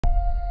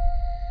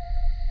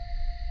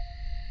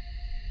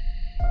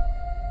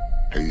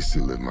I used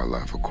to live my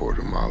life a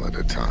quarter mile at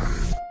a time.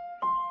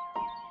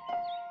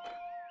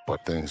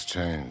 But things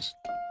changed.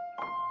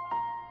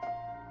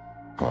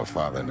 I'm a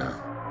father now.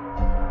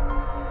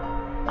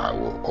 I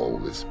will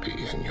always be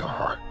in your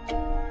heart.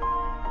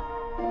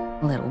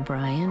 Little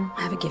Brian,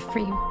 I have a gift for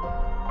you.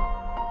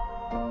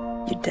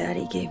 Your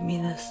daddy gave me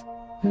this.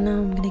 No,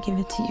 I'm gonna give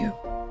it to you.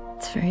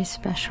 It's very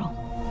special.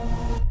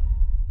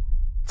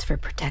 It's for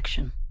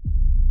protection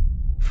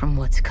from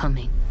what's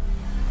coming.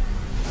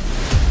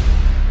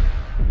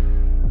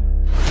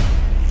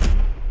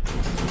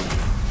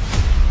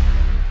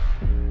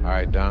 All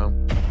right,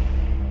 Dom.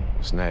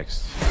 What's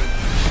next?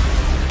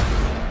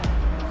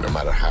 No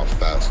matter how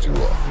fast you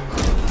are,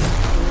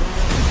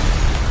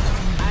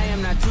 I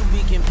am not to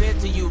be compared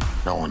to you.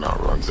 no one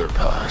outruns their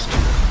past.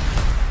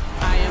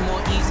 I am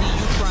more easy,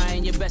 you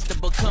trying your best to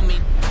become me.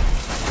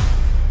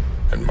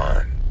 And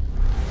mine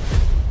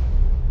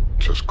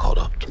just caught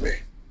up to me.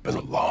 Been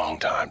a long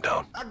time,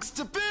 Dom.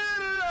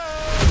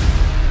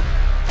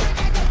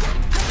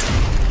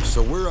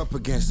 So we're up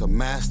against a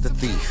master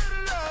thief,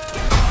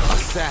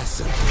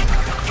 assassin,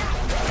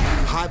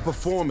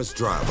 high-performance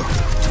driver.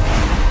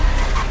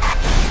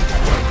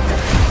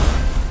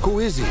 Who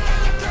is he?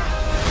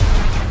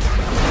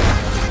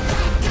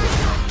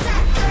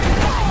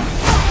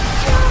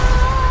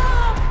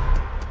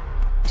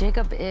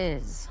 Jacob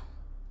is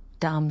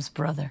Dom's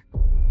brother.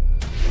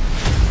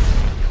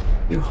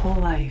 Your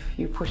whole life,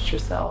 you pushed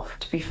yourself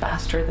to be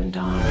faster than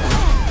Dom,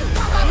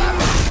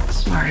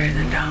 smarter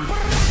than Dom,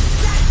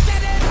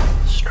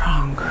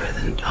 stronger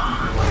than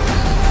Dom.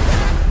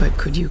 But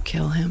could you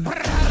kill him?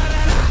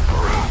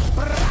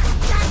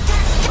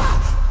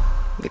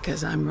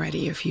 Because I'm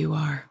ready if you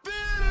are.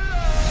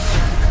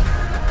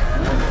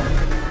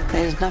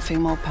 There's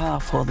nothing more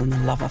powerful than the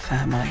love of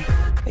family.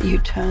 But you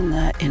turn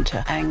that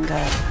into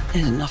anger,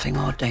 there's nothing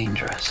more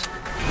dangerous.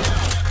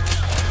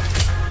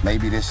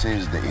 Maybe this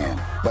is the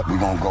end, but we're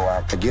gonna go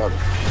out together.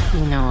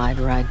 You know I'd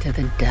ride to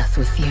the death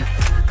with you.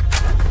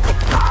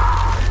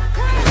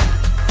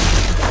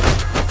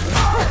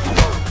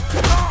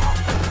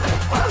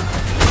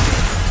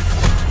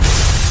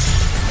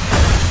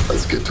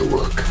 Let's get to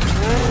work.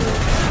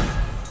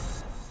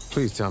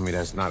 Please tell me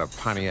that's not a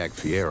Pontiac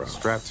Fiero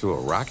strapped to a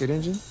rocket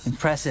engine?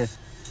 Impressive.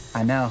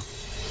 I know.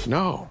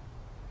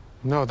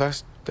 No,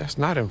 that's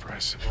not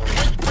impressive.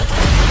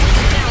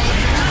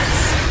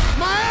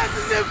 My ass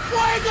is in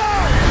fuego!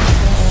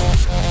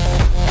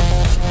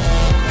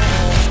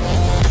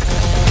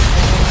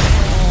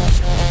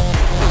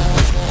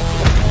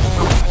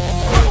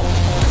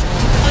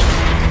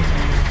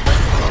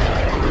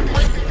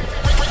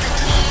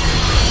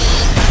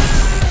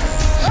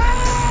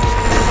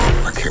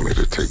 I came here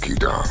to take you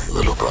down,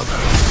 little brother.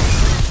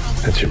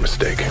 That's your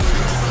mistake.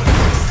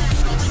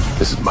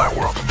 This is my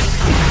world.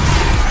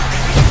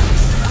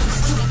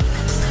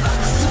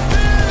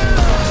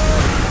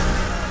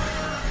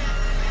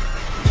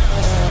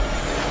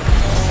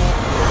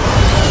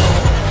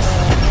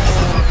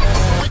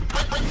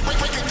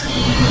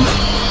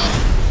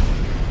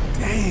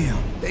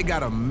 They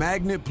got a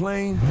magnet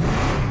plane?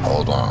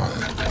 Hold on.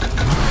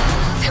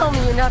 Tell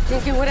me you're not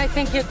thinking what I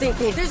think you're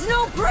thinking. There's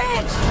no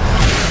bridge!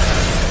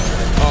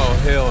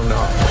 Oh, hell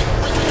no.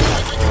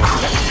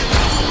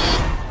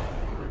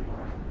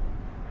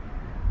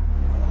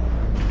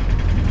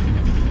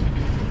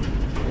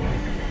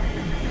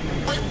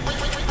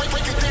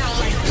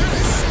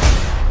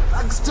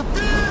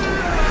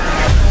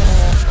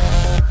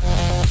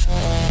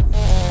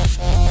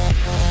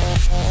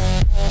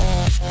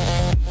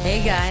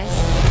 Hey, guys.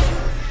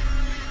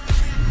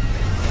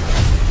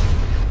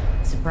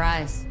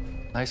 Surprise.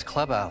 Nice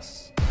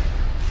clubhouse.